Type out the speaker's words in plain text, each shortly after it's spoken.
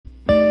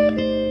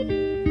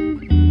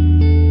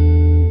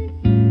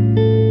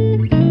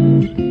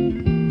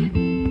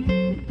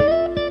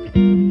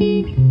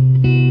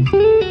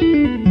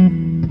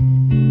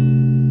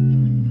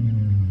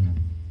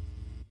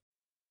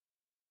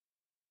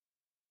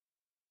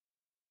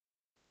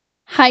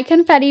Hi,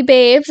 Confetti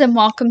Babes, and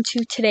welcome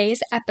to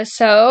today's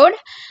episode.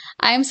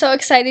 I am so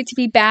excited to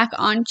be back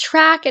on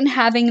track and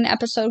having an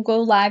episode go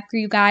live for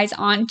you guys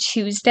on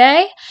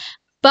Tuesday.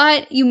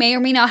 But you may or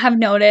may not have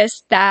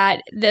noticed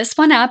that this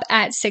went up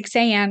at 6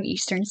 a.m.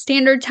 Eastern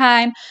Standard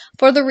Time.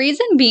 For the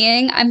reason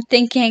being,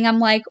 I'm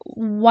like,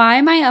 why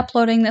am I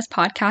uploading this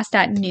podcast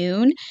at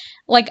noon?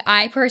 Like,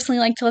 I personally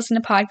like to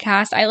listen to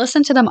podcasts. I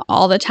listen to them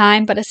all the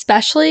time, but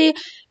especially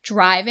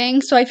driving.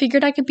 So I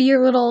figured I could be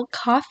your little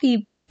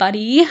coffee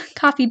buddy,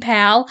 coffee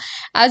pal,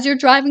 as you're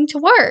driving to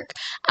work.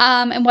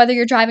 And whether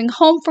you're driving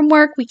home from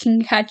work, we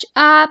can catch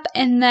up.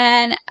 And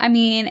then,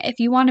 if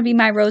you want to be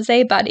my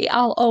rosé buddy,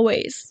 I'll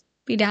always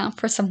be down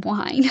for some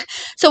wine.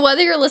 So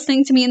whether you're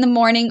listening to me in the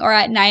morning or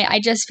at night,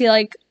 I just feel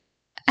like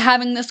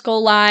having this go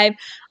live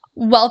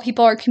while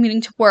people are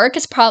commuting to work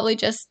is probably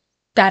just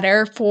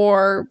better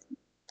for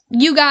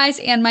you guys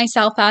and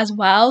myself as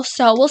well.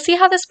 So we'll see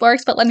how this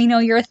works, but let me know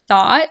your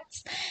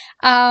thoughts.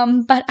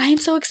 But I am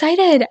so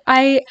excited.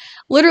 I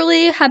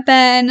literally have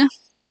been,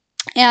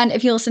 and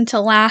if you listen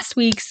to last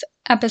week's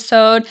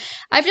episode,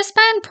 I've just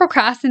been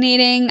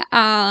procrastinating,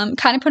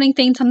 kind of putting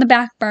things on the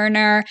back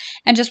burner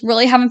and just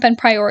really haven't been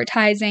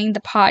prioritizing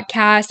the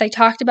podcast. I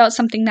talked about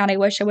something that I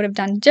wish I would have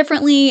done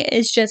differently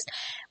is just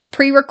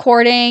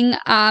pre-recording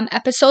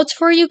episodes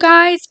for you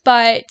guys,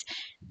 but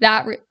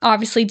that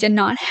obviously did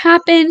not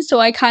happen, so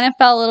I kind of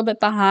fell a little bit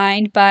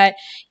behind, but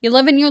you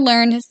live and you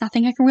learn. There's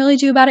nothing I can really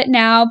do about it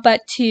now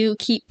but to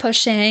keep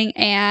pushing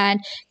and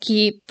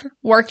keep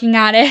working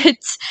at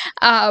it.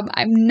 I'm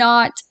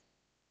not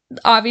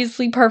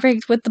obviously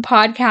perfect with the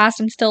podcast.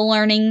 I'm still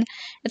learning.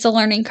 It's a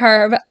learning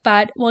curve,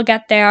 but we'll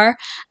get there.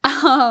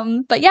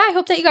 But yeah, I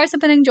hope that you guys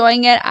have been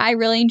enjoying it. I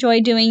really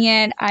enjoy doing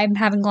it. I'm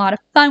having a lot of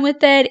fun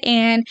with it,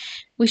 and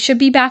we should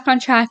be back on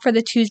track for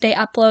the Tuesday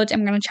uploads.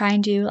 I'm going to try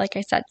and do, like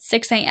I said,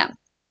 6 a.m.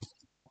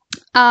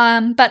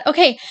 But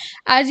okay,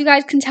 as you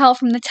guys can tell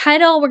from the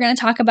title, we're going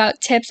to talk about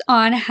tips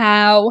on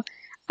how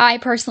I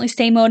personally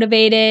stay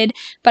motivated.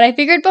 But I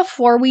figured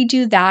before we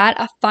do that,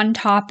 a fun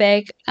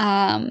topic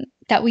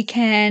that we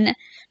can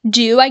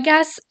do, I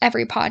guess,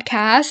 every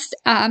podcast,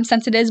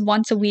 since it is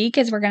once a week,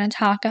 is we're going to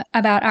talk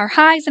about our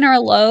highs and our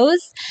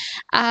lows.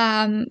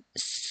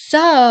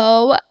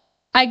 So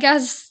I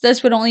guess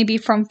this would only be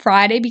from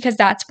Friday because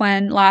that's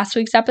when last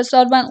week's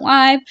episode went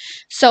live.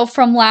 So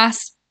from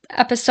last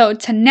episode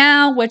to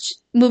now, which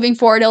moving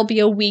forward, it'll be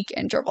a week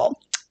interval.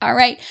 All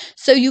right.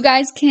 So you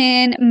guys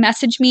can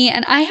message me,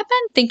 and I have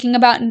been thinking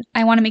about, and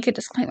I want to make a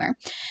disclaimer,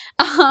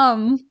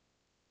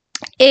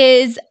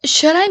 is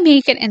should I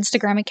make an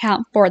Instagram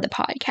account for the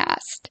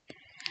podcast?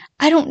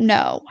 I don't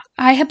know.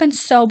 I have been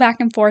so back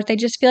and forth. I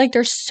just feel like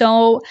there's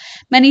so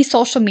many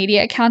social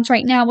media accounts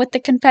right now with the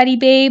Confetti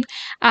Babe.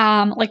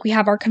 Like we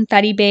have our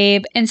Confetti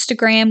Babe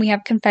Instagram. We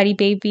have Confetti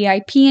Babe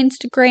VIP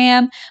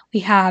Instagram. We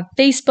have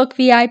Facebook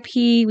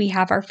VIP. We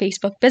have our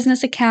Facebook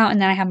business account.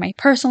 And then I have my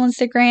personal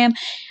Instagram.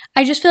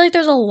 I just feel like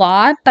there's a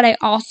lot, but I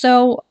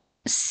also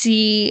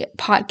see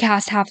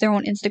podcasts have their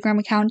own Instagram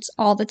accounts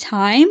all the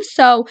time.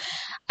 So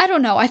I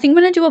don't know. I think I'm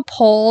going to do a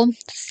poll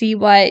to see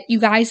what you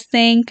guys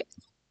think.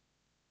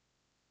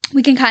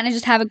 We can kind of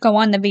just have it go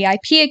on the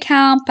VIP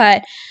account,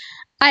 but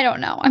I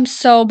don't know. I'm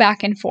so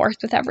back and forth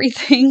with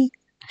everything.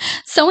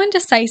 So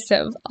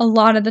indecisive a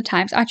lot of the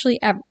times.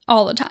 Actually,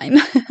 all the time.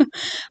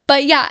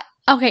 But yeah.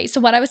 Okay, so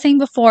what I was saying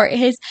before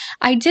is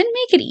I did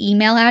make an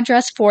email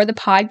address for the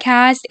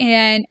podcast,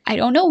 and I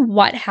don't know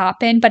what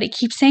happened, but it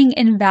keeps saying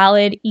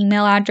invalid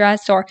email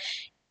address or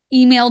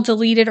email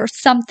deleted or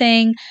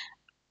something.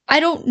 I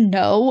don't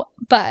know,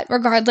 but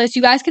regardless,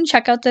 you guys can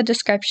check out the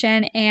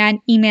description and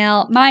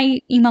email my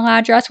email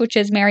address, which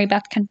is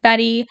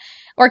marybethconfetti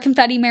or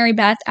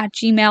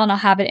confettimarybeth@gmail.com, and I'll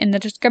have it in the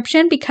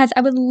description because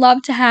I would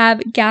love to have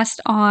guests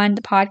on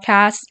the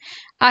podcast.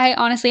 I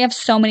honestly have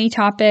so many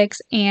topics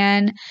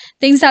and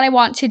things that I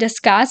want to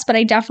discuss, but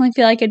I definitely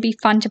feel like it'd be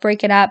fun to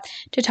break it up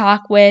to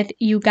talk with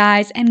you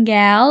guys and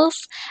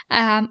gals.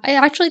 I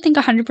actually think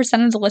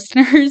 100% of the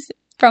listeners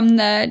from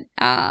the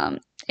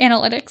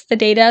analytics, the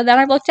data that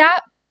I've looked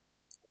at,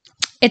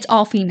 it's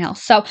all female.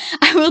 So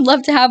I would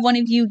love to have one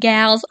of you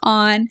gals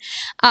on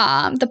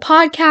the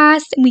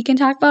podcast, and we can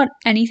talk about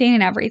anything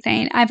and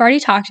everything. I've already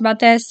talked about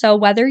this. So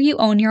whether you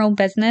own your own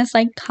business,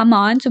 like come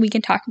on so we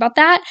can talk about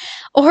that.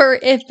 Or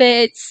if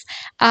it's,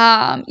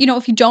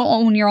 if you don't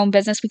own your own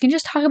business, we can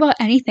just talk about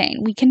anything.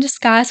 We can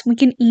discuss, we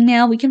can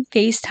email, we can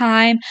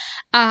FaceTime.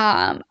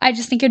 I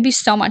just think it'd be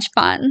so much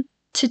fun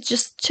to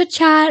just chit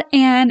chat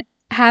and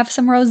have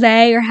some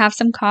rosé or have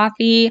some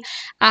coffee,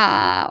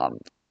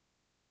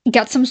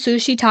 get some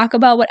sushi, talk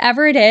about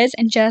whatever it is,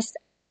 and just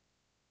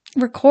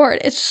record.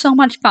 It's so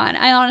much fun.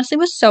 I honestly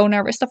was so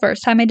nervous the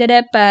first time I did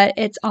it, but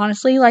it's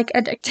honestly like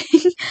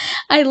addicting.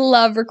 I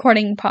love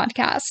recording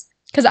podcasts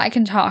because I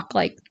can talk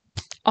like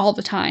all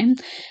the time.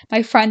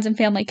 My friends and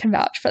family can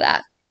vouch for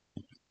that.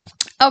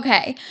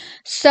 Okay,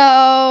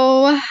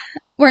 so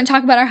we're going to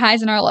talk about our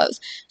highs and our lows.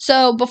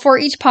 So before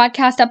each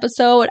podcast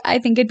episode, I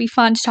think it'd be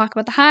fun to talk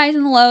about the highs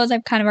and the lows.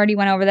 I've kind of already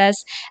went over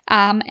this.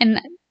 And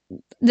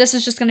this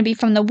is just going to be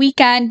from the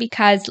weekend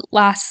because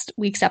last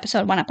week's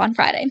episode went up on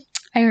Friday.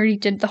 I already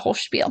did the whole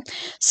spiel.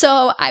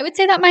 So I would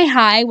say that my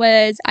high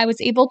was I was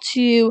able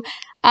to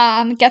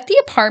get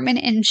the apartment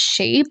in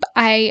shape.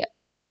 I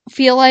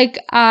feel like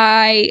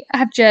I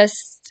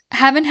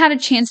haven't had a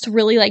chance to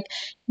really like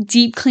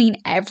deep clean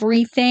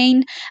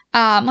everything.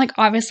 Like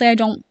obviously I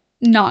don't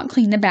not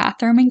clean the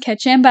bathroom and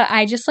kitchen, but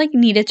I just like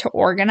needed to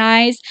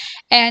organize.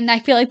 And I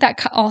feel like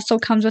that also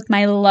comes with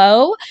my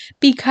low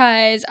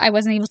because I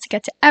wasn't able to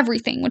get to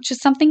everything, which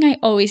is something I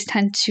always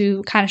tend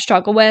to kind of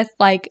struggle with.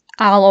 Like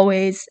I'll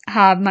always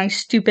have my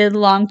stupid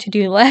long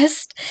to-do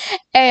list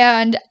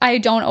and I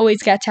don't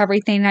always get to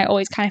everything. I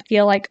always kind of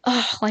feel like,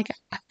 like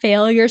a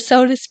failure,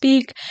 so to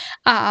speak.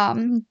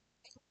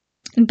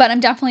 But I'm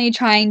definitely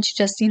trying to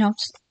just,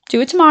 just do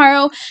it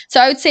tomorrow.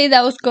 So I would say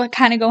those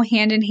kind of go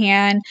hand in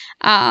hand.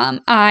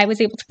 I was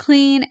able to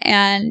clean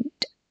and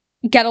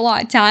get a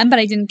lot done, but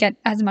I didn't get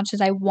as much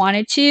as I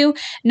wanted to.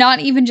 Not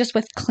even just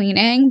with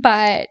cleaning,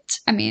 but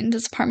I mean,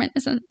 this apartment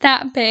isn't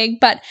that big.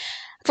 But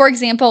for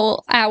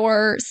example,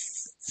 our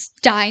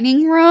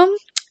dining room,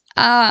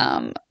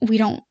 we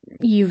don't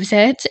use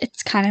it.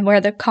 It's kind of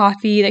where the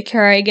coffee, the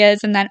Keurig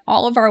is, and then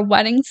all of our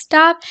wedding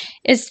stuff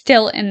is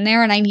still in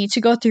there, and I need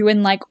to go through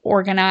and like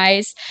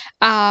organize.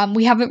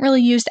 We haven't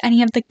really used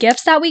any of the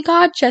gifts that we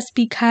got just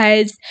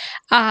because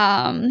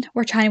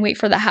we're trying to wait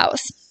for the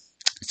house.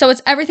 So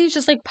everything's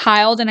just like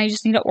piled and I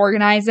just need to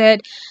organize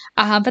it.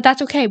 But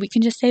that's okay. We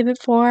can just save it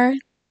for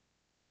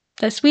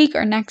this week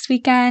or next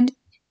weekend.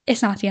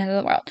 It's not the end of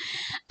the world.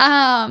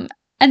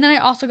 And then I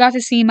also got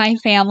to see my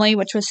family,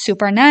 which was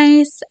super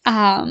nice.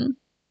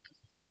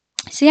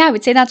 So yeah, I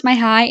would say that's my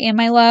high and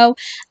my low.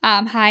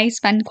 High,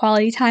 spend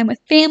quality time with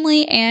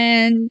family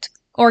and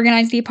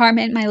organize the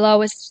apartment. My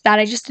low is that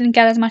I just didn't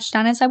get as much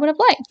done as I would have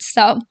liked.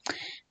 So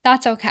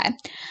that's okay.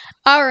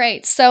 All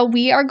right, so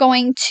we are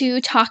going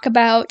to talk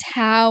about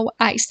how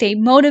I stay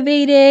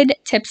motivated,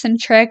 tips and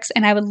tricks,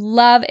 and I would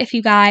love if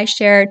you guys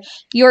shared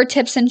your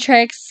tips and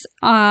tricks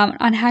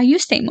on how you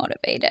stay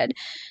motivated.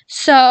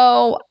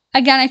 So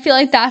again, I feel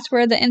like that's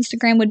where the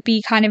Instagram would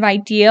be kind of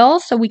ideal,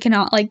 so we can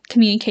all like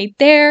communicate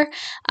there.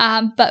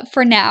 But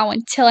for now,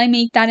 until I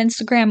make that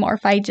Instagram, or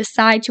if I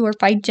decide to, or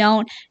if I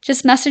don't,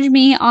 just message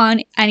me on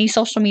any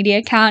social media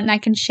account and I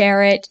can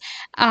share it.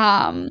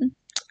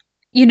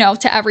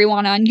 To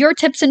everyone on your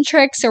tips and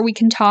tricks, or we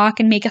can talk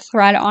and make a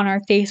thread on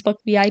our Facebook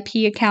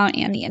VIP account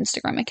and the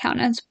Instagram account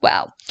as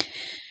well.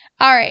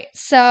 All right,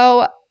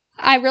 so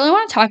I really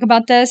want to talk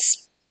about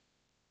this,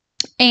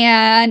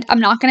 and I'm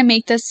not going to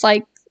make this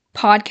like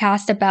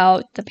podcast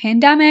about the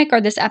pandemic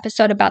or this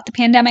episode about the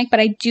pandemic,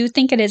 but I do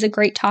think it is a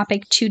great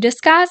topic to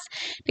discuss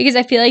because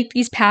I feel like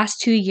these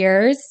past 2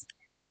 years,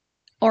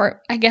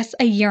 or I guess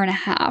a year and a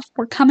half,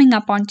 we're coming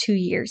up on 2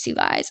 years, you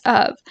guys,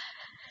 of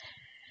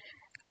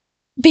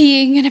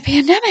being in a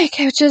pandemic,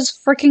 which is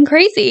freaking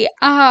crazy.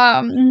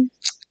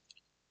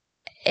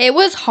 It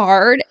was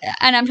hard,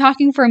 and I'm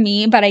talking for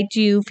me, but I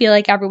do feel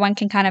like everyone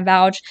can kind of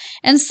vouch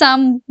in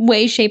some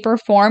way, shape, or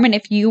form. And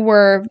if you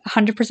were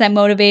 100%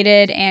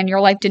 motivated and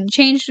your life didn't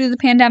change through the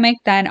pandemic,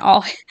 then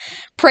all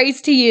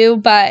praise to you.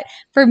 But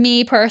for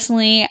me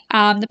personally,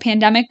 the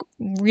pandemic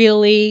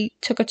really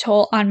took a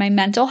toll on my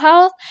mental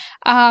health.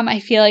 I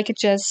feel like it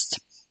just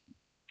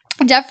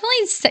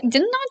definitely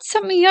did not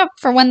set me up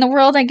for when the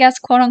world, I guess,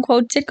 quote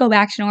unquote, did go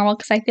back to normal,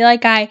 because I feel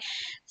like I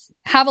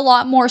have a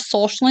lot more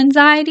social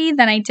anxiety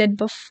than I did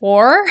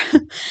before.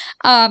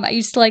 I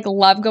used to like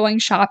love going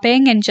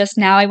shopping, and just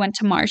now I went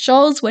to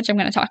Marshall's, which I'm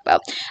going to talk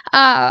about.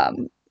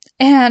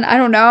 And I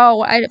don't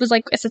know, I was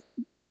like, is it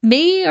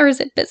me or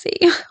is it busy?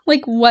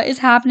 Like, what is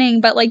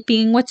happening? But like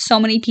being with so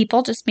many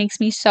people just makes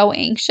me so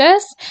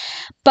anxious.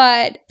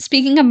 But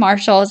speaking of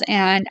Marshall's,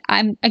 and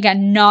I'm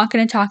again not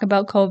going to talk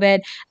about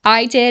COVID,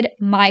 I did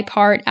my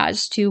part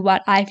as to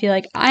what I feel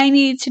like I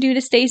needed to do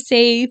to stay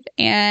safe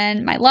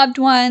and my loved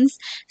ones.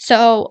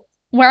 So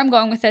where I'm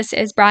going with this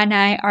is Brad and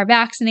I are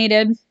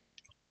vaccinated,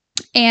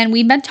 and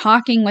we've been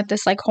talking with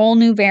this like whole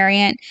new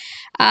variant.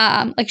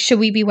 Like, should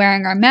we be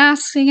wearing our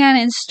masks again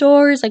in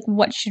stores? Like,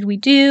 what should we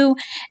do?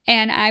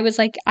 And I was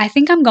like, I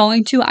think I'm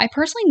going to. I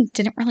personally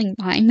didn't really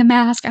mind the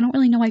mask. I don't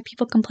really know why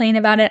people complain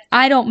about it.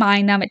 I don't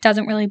mind them. It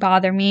doesn't really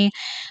bother me.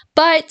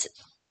 But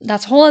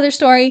that's a whole other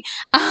story.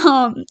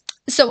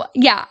 So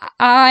yeah,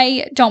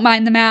 I don't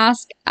mind the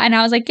mask. And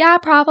I was like, yeah,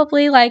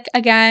 probably. Like,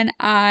 again,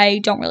 I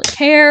don't really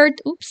care.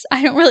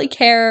 I don't really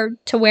care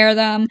to wear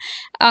them.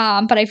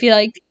 But I feel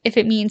like if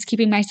it means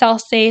keeping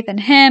myself safe and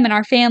him and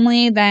our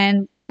family,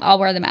 then I'll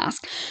wear the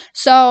mask.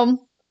 So,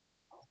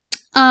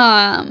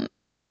 where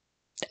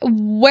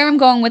I'm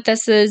going with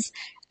this is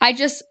I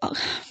just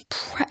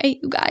pray,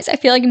 you guys. I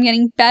feel like I'm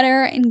getting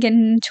better and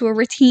getting into a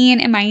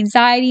routine, and my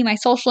anxiety, my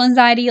social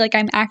anxiety, like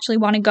I actually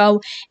want to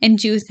go and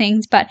do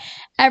things. But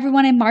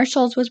everyone in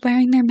Marshall's was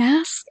wearing their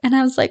masks, and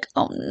I was like,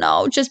 oh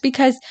no, just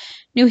because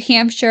New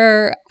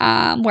Hampshire,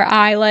 where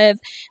I live,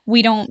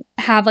 we don't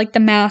have like the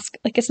mask,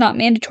 like it's not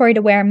mandatory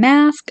to wear a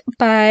mask,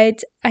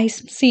 but I'm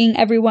seeing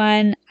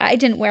everyone, I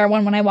didn't wear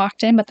one when I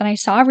walked in, but then I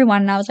saw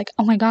everyone and I was like,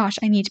 oh my gosh,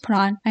 I need to put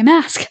on my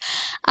mask.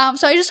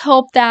 So I just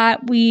hope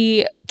that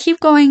we keep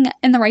going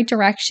in the right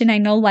direction. I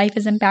know life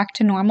isn't back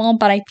to normal,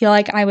 but I feel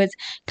like I was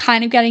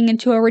kind of getting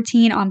into a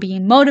routine on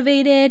being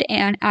motivated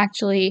and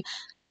actually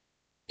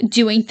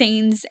doing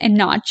things and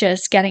not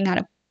just getting out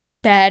of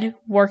bed,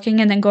 working,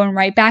 and then going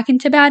right back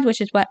into bed, which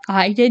is what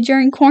I did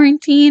during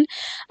quarantine.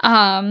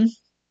 So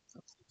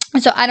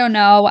I don't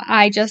know.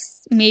 I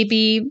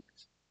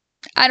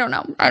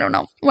don't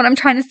know what I'm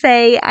trying to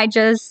say. I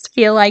just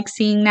feel like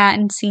seeing that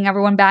and seeing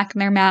everyone back in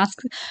their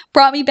masks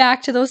brought me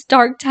back to those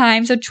dark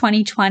times of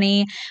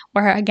 2020,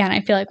 where again,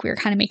 I feel like we were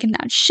kind of making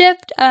that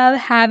shift of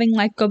having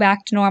like go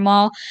back to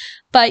normal.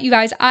 But you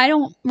guys, I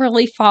don't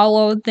really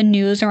follow the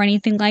news or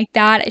anything like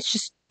that. It's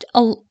just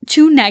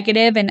too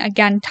negative, and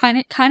again, kind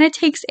of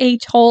takes a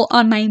toll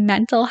on my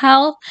mental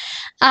health.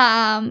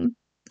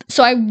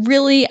 So I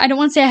don't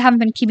want to say I haven't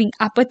been keeping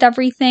up with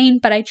everything,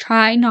 but I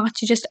try not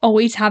to just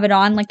always have it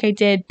on like I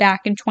did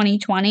back in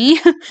 2020.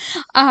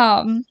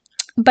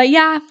 But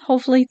yeah,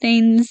 hopefully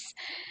things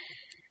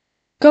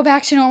go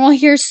back to normal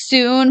here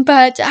soon,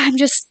 but I'm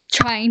just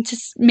trying to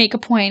make a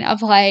point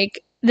of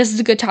like, this is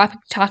a good topic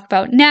to talk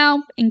about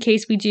now in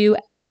case we do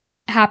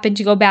happen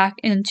to go back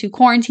into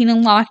quarantine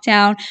and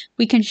lockdown.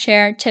 We can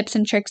share tips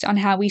and tricks on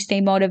how we stay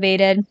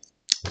motivated.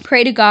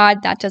 Pray to God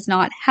that does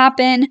not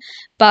happen,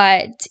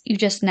 but you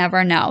just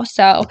never know.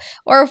 So,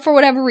 or for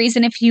whatever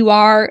reason, if you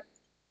are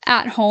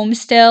at home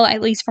still,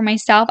 at least for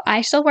myself,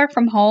 I still work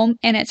from home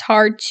and it's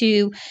hard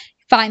to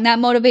find that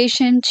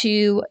motivation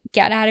to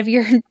get out of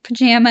your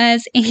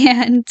pajamas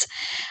and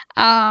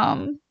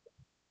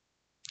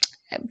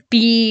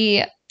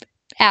be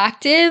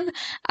active.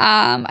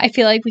 I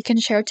feel like we can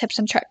share tips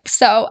and tricks.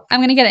 So I'm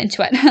going to get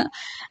into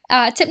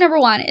it. Tip number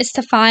 1 is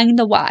to find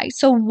the why.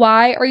 So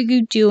why are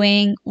you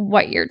doing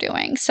what you're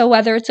doing? So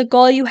whether it's a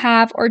goal you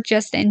have or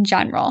just in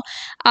general,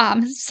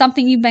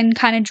 something you've been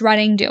kind of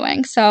dreading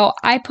doing. So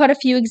I put a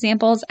few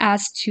examples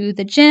as to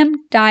the gym,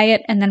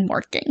 diet, and then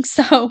working.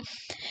 So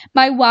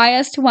my why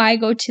as to why I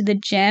go to the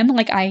gym,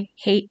 like I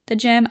hate the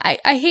gym. I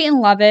hate and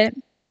love it.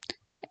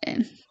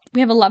 We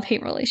have a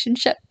love-hate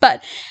relationship,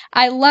 but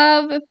I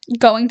love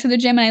going to the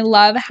gym and I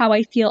love how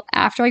I feel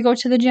after I go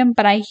to the gym,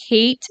 but I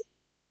hate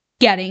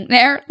getting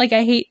there. Like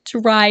I hate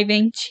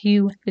driving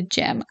to the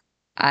gym.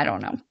 I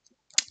don't know.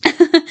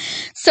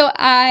 So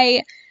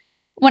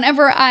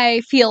whenever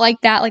I feel like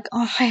that, like,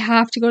 oh, I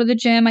have to go to the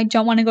gym, I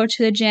don't want to go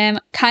to the gym,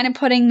 kind of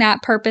putting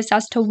that purpose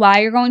as to why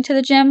you're going to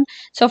the gym.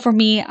 So for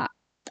me,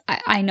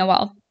 I know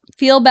I'll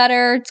feel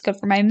better. It's good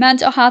for my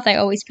mental health. I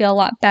always feel a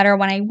lot better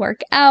when I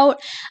work out,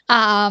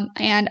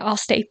 and I'll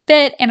stay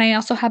fit. And I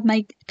also have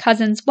my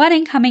cousin's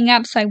wedding coming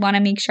up, so I want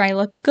to make sure I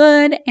look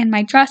good and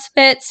my dress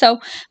fits. So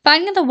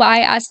finding the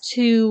why as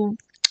to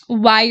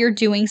why you're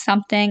doing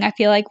something, I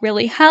feel like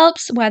really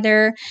helps.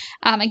 Whether,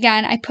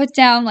 again, I put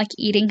down like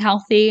eating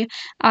healthy.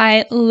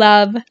 I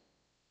love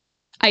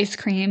ice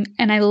cream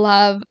and I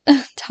love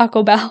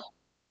Taco Bell.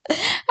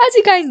 As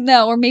you guys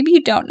know, or maybe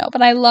you don't know,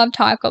 but I love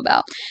Taco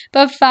Bell.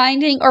 But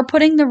finding or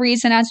putting the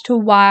reason as to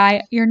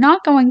why you're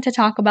not going to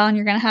Taco Bell and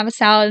you're going to have a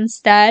salad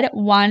instead,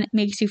 1,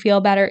 makes you feel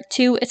better.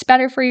 2, it's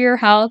better for your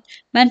health,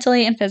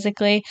 mentally and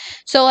physically.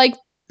 So, like,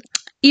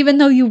 even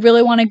though you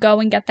really want to go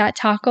and get that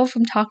taco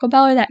from Taco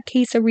Bell or that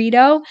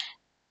quesarito,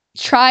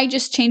 try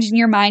just changing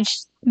your mind.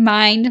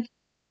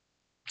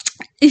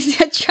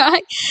 Try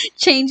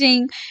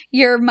changing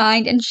your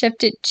mind and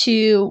shift it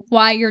to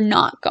why you're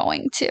not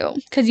going to.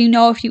 Because you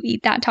know if you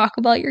eat that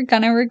Taco Bell, you're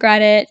going to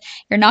regret it.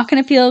 You're not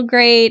going to feel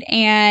great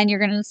and you're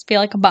going to feel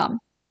like a bum.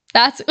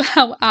 That's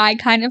how I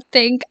kind of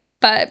think.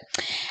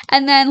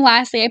 And then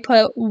lastly, I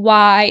put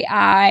why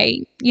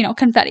I,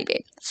 confetti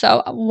babe.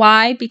 So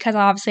why? Because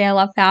obviously I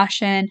love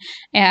fashion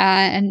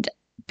and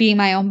being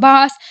my own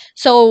boss.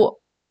 So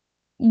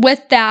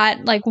with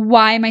that, like,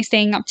 why am I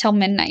staying up till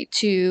midnight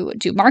to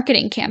do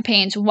marketing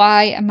campaigns?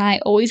 Why am I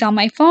always on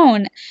my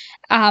phone?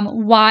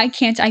 Why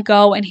can't I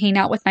go and hang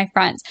out with my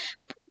friends?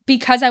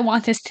 Because I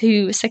want this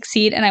to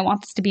succeed and I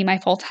want this to be my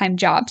full-time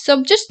job.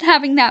 So just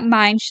having that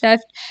mind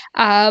shift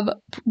of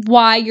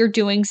why you're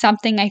doing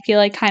something, I feel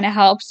like kind of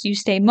helps you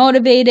stay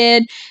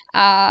motivated,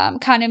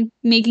 kind of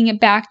making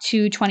it back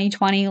to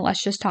 2020.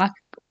 Let's just talk,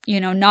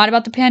 not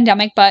about the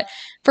pandemic, but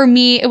for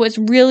me, it was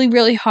really,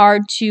 really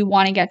hard to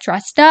want to get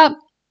dressed up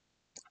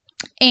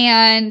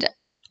and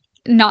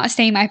not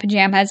stay in my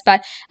pajamas.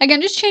 But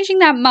again, just changing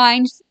that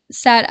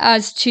mindset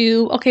as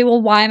to, okay,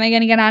 well, why am I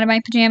going to get out of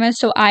my pajamas?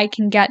 So I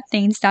can get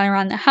things done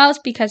around the house.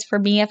 Because for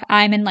me, if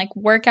I'm in like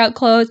workout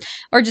clothes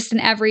or just an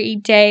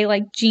everyday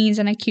like jeans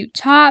and a cute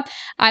top,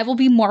 I will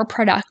be more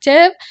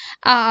productive.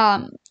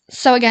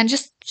 So again,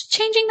 just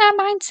changing that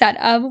mindset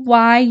of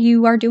why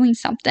you are doing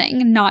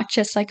something, not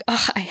just like,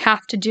 oh, I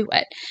have to do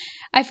it.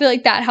 I feel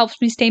like that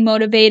helps me stay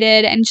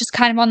motivated. And just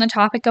kind of on the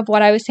topic of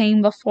what I was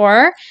saying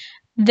before,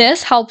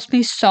 this helps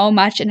me so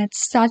much, and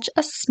it's such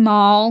a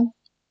small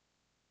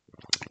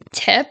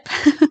tip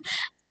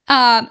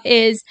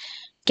is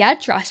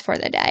get dressed for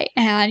the day.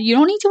 And you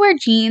don't need to wear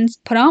jeans,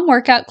 put on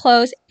workout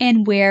clothes,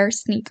 and wear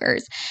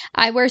sneakers.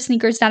 I wear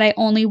sneakers that I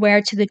only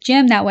wear to the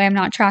gym. That way I'm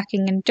not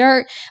tracking in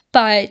dirt,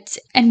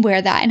 and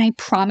wear that. And I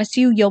promise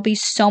you, you'll be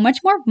so much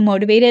more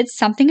motivated.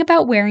 Something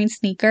about wearing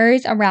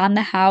sneakers around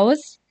the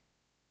house,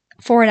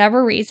 for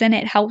whatever reason,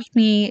 it helps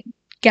me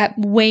get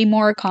way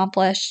more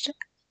accomplished.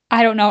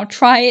 I don't know.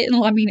 Try it and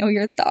let me know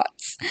your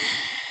thoughts.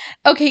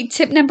 Okay,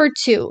 tip number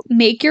 2,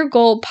 make your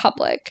goal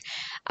public.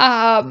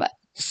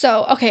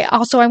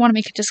 Also, I want to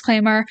make a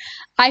disclaimer.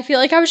 I feel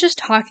like I was just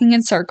talking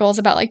in circles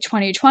about like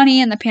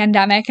 2020 and the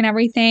pandemic and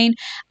everything.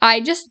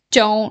 I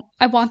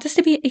want this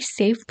to be a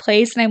safe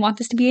place and I want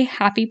this to be a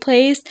happy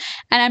place.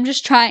 And I'm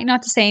just trying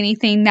not to say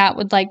anything that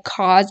would like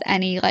cause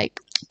any like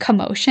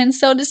commotion,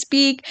 so to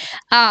speak.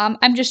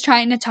 I'm just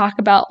trying to talk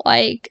about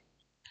like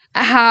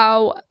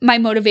how my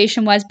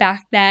motivation was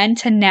back then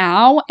to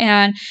now.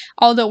 And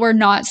although we're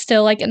not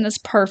still like in this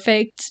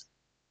perfect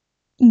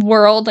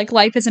world, like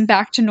life isn't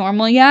back to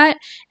normal yet,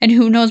 and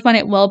who knows when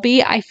it will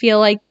be, I feel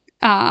like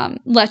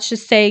let's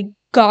just say,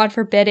 God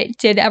forbid it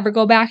did ever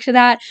go back to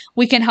that,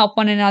 we can help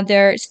one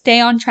another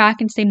stay on track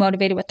and stay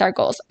motivated with our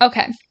goals.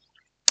 Okay,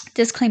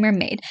 disclaimer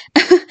made.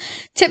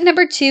 Tip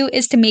number 2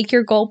 is to make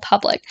your goal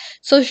public.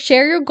 So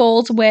share your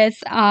goals with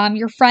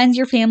your friends,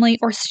 your family,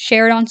 or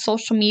share it on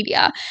social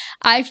media.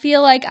 I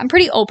feel like I'm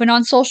pretty open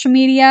on social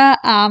media.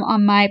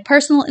 On my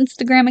personal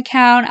Instagram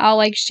account, I'll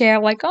like share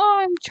like, oh,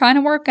 I'm trying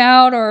to work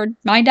out, or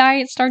my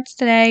diet starts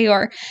today,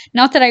 or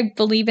not that I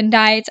believe in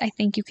diets. I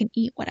think you can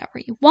eat whatever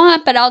you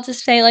want, but I'll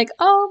just say like,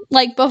 oh,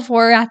 like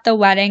before at the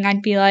wedding,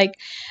 I'd be like,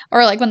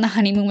 or like when the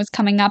honeymoon was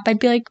coming up, I'd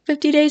be like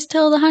 50 days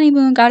till the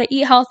honeymoon, gotta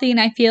eat healthy. And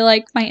I feel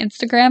like my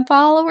Instagram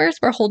followers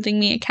were holding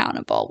me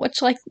accountable,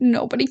 which like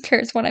nobody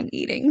cares what I'm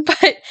eating,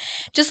 but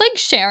just like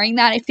sharing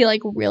that, I feel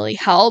like really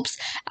helps.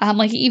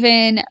 Like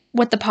even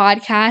with the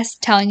podcast,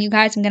 telling you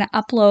guys I'm going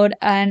to upload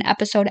an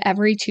episode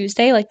every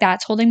Tuesday, like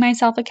that's holding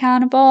myself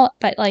accountable,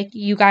 but like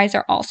you guys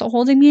are also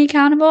holding me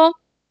accountable,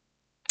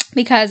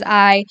 because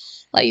I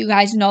let you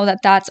guys know that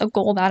that's a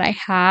goal that I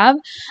have.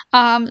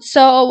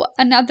 So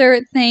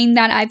another thing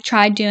that I've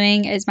tried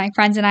doing is my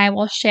friends and I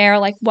will share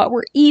like what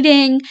we're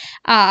eating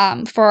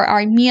for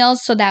our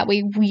meals, so that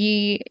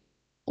we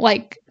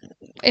like,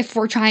 if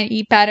we're trying to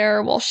eat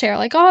better, we'll share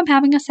like, oh, I'm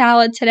having a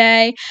salad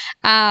today.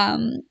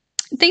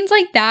 Things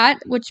like that,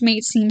 which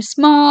may seem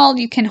small.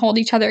 You can hold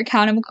each other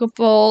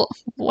accountable.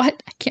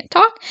 What? I can't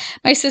talk.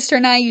 My sister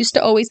and I used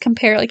to always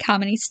compare like how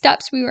many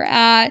steps we were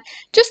at.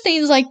 Just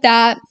things like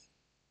that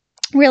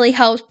really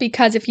helps,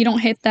 because if you don't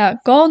hit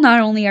that goal,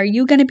 not only are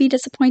you going to be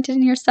disappointed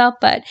in yourself,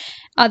 but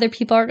other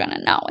people are going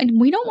to know, and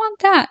we don't want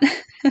that.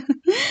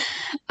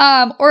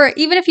 Or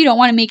even if you don't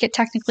want to make it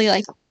technically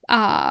like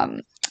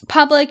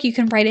public, you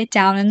can write it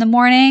down in the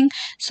morning,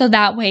 so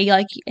that way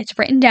like it's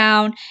written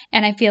down,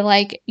 and I feel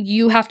like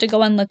you have to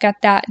go and look at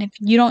that, and if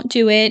you don't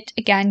do it,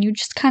 again, you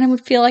just kind of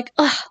would feel like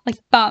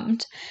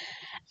bummed.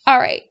 All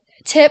right.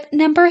 Tip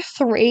number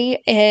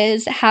 3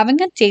 is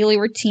having a daily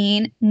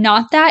routine.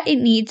 Not that it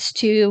needs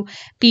to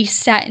be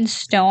set in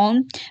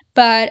stone,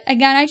 but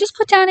again, I just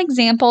put down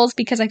examples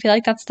because I feel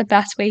like that's the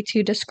best way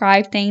to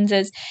describe things.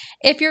 Is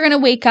if you're going to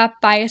wake up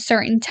by a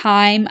certain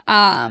time,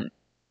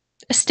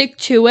 stick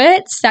to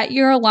it, set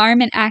your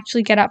alarm and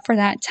actually get up for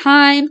that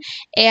time.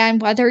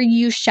 And whether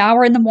you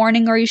shower in the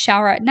morning or you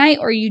shower at night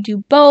or you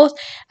do both,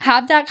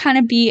 have that kind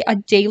of be a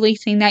daily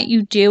thing that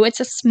you do. It's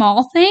a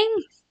small thing,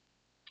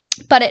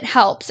 but it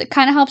helps. It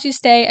kind of helps you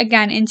stay,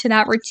 again, into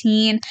that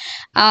routine.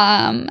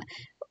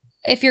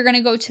 If you're going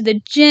to go to the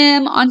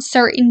gym on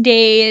certain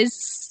days,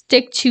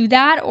 stick to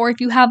that. Or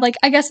if you have like,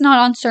 I guess not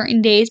on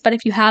certain days, but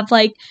if you have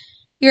like,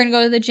 you're going to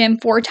go to the gym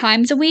 4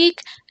 times a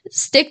week,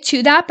 stick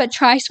to that, but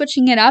try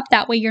switching it up.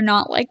 That way you're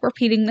not like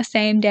repeating the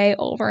same day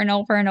over and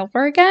over and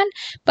over again.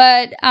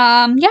 But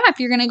if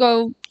you're going to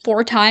go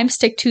 4 times,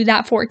 stick to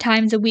that 4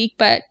 times a week,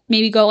 but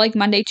maybe go like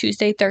Monday,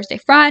 Tuesday, Thursday,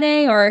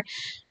 Friday, or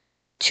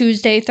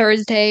Tuesday,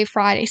 Thursday,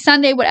 Friday,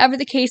 Sunday, whatever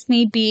the case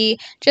may be.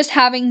 Just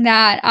having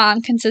that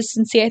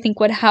consistency, I think,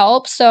 would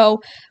help. So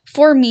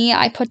for me,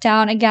 I put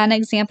down, again,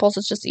 examples.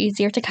 It's just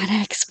easier to kind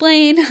of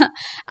explain.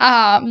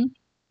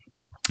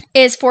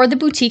 Is for the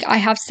boutique, I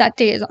have set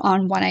days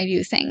on when I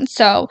do things.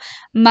 So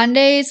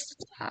Mondays,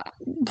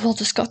 we'll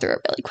just go through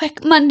it really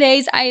quick.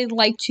 Mondays, I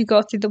like to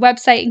go through the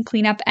website and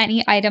clean up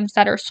any items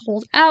that are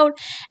sold out,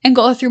 and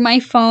go through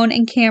my phone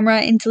and camera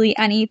and delete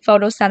any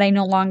photos that I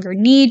no longer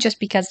need, just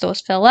because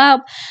those fill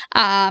out.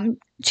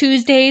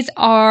 Tuesdays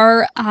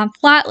are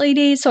flat lay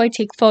days, so I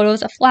take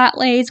photos of flat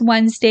lays.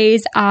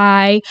 Wednesdays,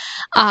 I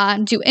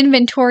do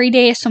inventory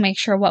days, so make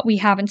sure what we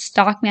have in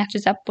stock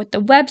matches up with the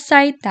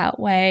website. That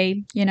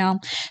way,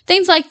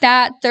 things like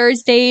that.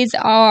 Thursdays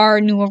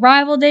are new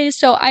arrival days,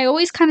 so I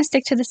always kind of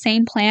stick to the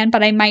same plan,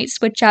 but I might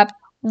switch up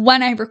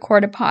when I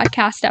record a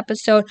podcast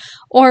episode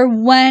or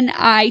when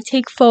I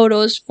take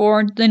photos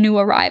for the new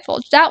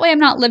arrivals. That way I'm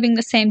not living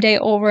the same day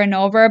over and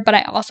over, but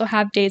I also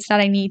have dates that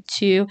I need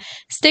to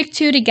stick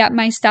to get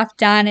my stuff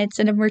done. It's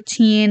in a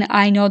routine.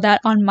 I know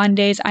that on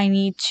Mondays I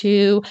need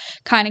to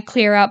kind of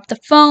clear up the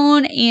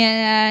phone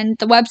and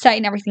the website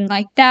and everything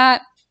like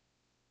that.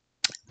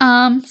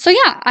 So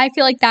yeah, I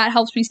feel like that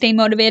helps me stay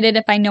motivated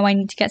if I know I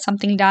need to get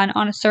something done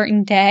on a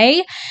certain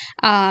day.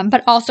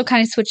 But also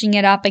kind of switching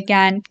it up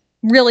again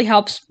really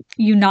helps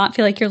you not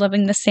feel like you're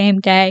living the same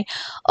day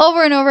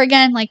over and over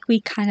again like we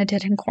kind of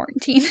did in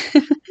quarantine.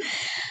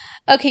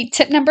 Okay,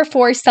 tip number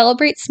 4,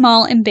 celebrate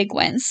small and big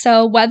wins.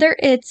 So whether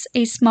it's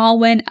a small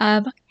win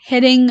of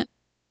hitting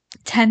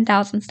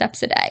 10,000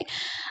 steps a day.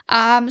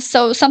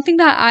 So something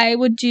that I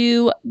would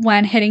do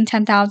when hitting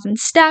 10,000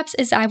 steps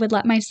is I would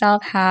let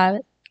myself have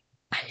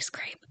ice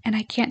cream. And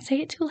I can't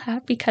say it too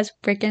loud because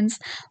Riggins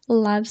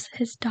loves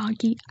his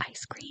doggy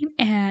ice cream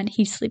and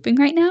he's sleeping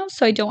right now,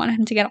 so I don't want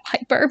him to get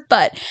hyper.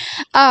 But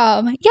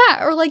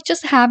yeah, or like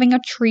just having a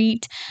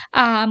treat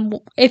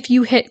if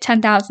you hit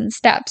 10,000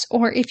 steps,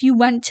 or if you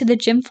went to the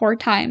gym 4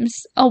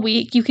 times a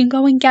week, you can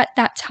go and get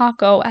that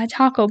taco at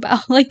Taco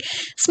Bell. Like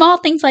small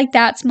things like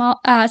that.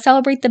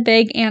 Celebrate the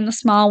big and the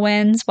small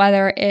wins,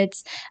 whether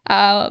it's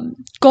a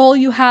goal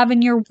you have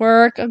in your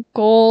work, a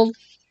goal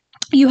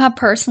you have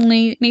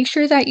personally. Make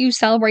sure that you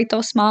celebrate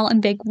those small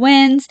and big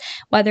wins,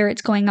 whether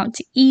it's going out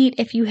to eat.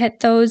 If you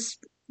hit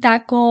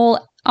that goal,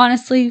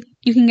 honestly,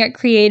 you can get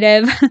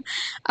creative.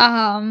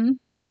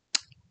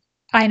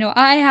 I know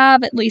I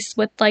have, at least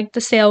with like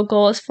the sale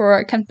goals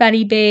for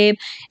Confetti Babe.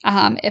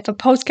 If a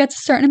post gets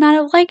a certain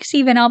amount of likes,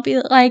 even, I'll be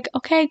like,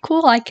 okay,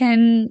 cool, I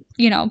can,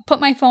 put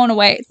my phone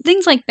away.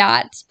 Things like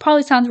that. It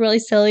probably sounds really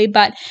silly,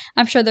 but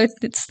I'm sure there's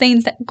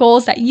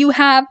goals that you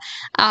have,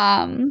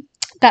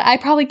 that I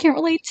probably can't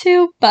relate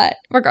to, but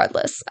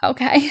regardless,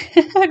 okay?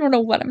 I don't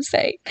know what I'm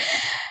saying.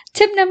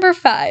 Tip number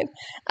 5,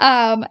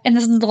 and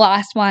this is the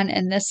last one,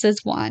 and this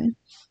is one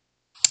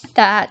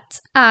that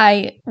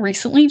I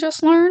recently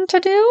just learned to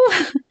do,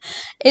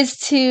 is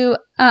to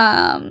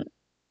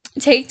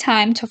take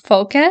time to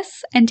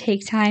focus and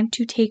take time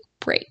to take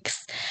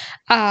breaks.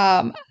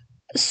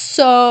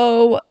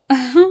 So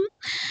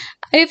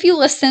if you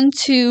listen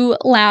to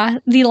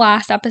the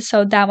last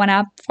episode that went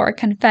up for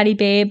Confetti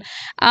Babe,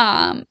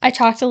 I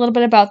talked a little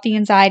bit about the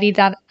anxiety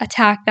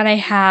attack that I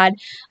had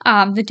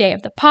the day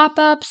of the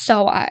pop-up.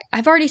 So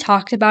I've already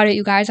talked about it.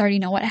 You guys already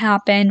know what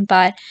happened.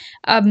 But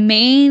a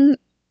main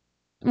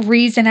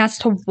reason as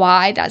to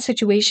why that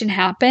situation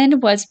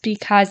happened was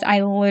because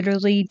I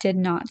literally did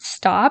not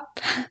stop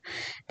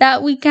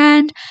that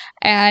weekend.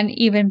 And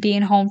even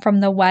being home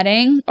from the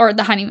wedding or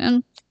the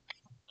honeymoon,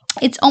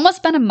 it's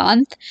almost been a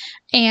month,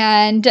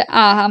 and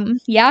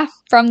yeah,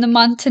 from the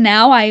month to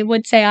now, I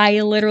would say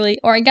I literally,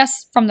 or I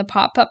guess from the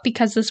pop-up,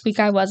 because this week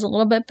I was a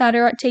little bit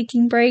better at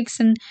taking breaks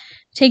and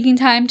taking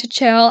time to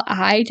chill,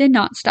 I did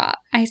not stop.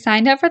 I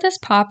signed up for this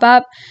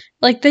pop-up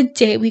like the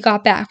day we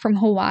got back from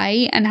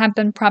Hawaii and have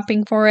been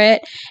prepping for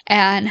it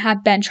and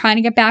have been trying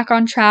to get back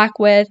on track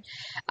with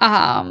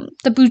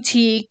the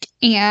boutique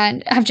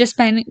and have just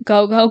been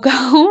go, go,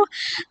 go.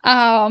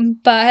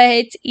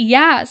 But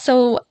yeah,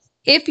 so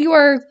if you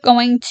are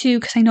going to,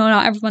 because I know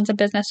not everyone's a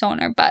business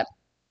owner, but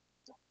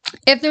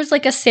if there's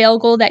like a sale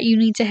goal that you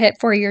need to hit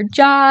for your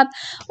job,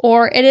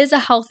 or it is a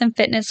health and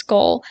fitness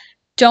goal,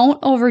 don't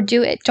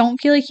overdo it.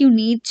 Don't feel like you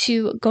need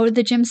to go to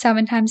the gym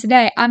 7 times a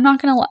day. I'm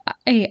not going to lie.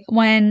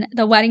 When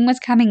the wedding was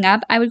coming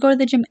up, I would go to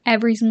the gym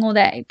every single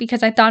day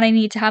because I thought I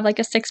needed to have like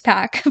a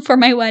 6-pack for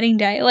my wedding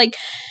day. Like,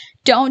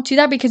 don't do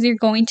that because you're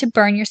going to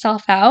burn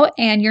yourself out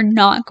and you're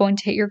not going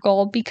to hit your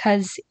goal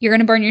because you're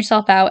going to burn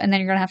yourself out and then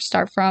you're going to have to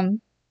start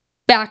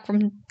back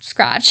from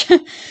scratch.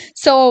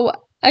 So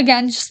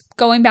again, just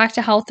going back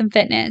to health and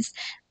fitness,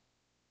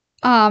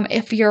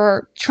 if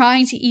you're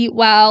trying to eat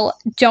well,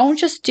 don't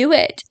just do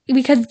it,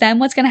 because then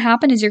what's going to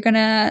happen is you're going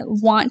to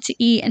want to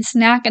eat and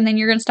snack, and then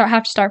you're going to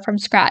have to start from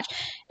scratch.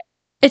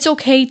 It's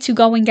okay to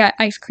go and get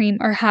ice cream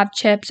or have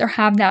chips or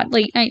have that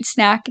late night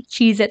snack,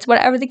 Cheez-Its,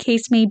 whatever the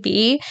case may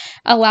be.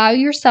 Allow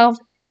yourself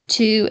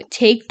to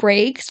take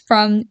breaks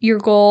from your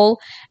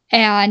goal,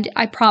 and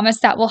I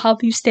promise that will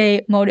help you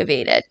stay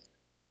motivated.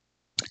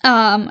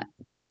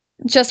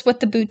 Just with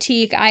the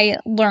boutique, I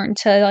learned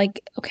to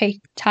okay,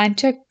 time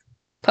to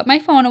put my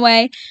phone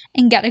away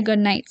and get a good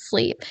night's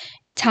sleep.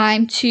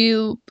 Time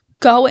to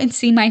go and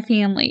see my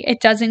family. It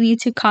doesn't need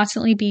to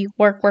constantly be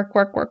work, work,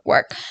 work, work,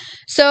 work.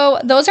 So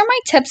those are my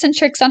tips and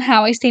tricks on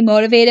how I stay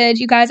motivated.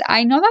 You guys,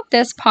 I know that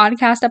this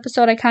podcast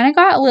episode, I kind of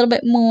got a little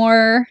bit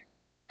more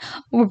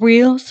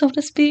real, so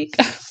to speak.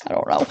 I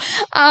don't know.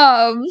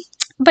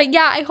 But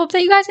yeah, I hope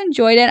that you guys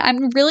enjoyed it.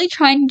 I'm really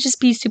trying to just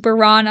be super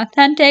raw and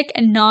authentic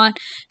and not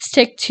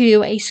stick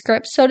to a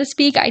script, so to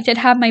speak. I did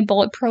have my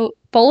bullet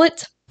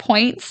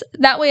points.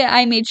 That way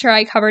I made sure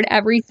I covered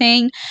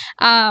everything.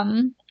 My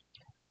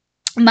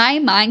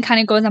mind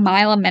kind of goes a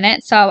mile a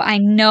minute, so I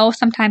know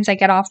sometimes I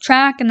get off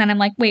track and then I'm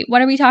like, wait,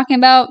 what are we talking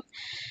about?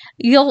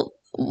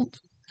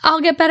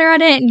 I'll get better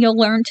at it and you'll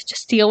learn to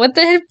just deal with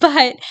it.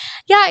 But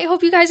yeah, I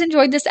hope you guys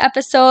enjoyed this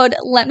episode.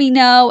 Let me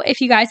know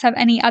if you guys have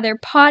any other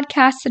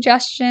podcast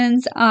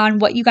suggestions on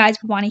what you guys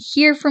would want to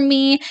hear from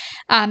me.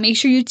 Make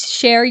sure you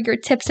share your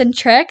tips and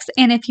tricks.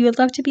 And if you would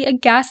love to be a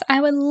guest,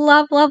 I would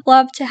love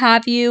to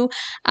have you.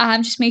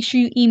 Just make sure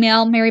you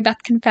email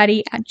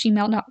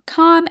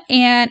marybethconfetti@gmail.com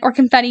or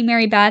confetti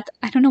marybeth.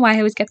 I don't know why I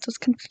always get those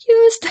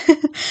confused.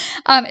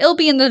 It'll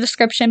be in the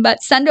description,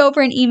 but send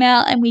over an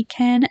email and we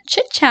can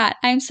chit chat.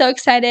 I'm so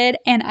excited,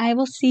 and I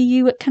will see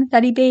you,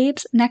 confetti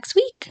babes, next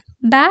week.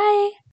 Bye.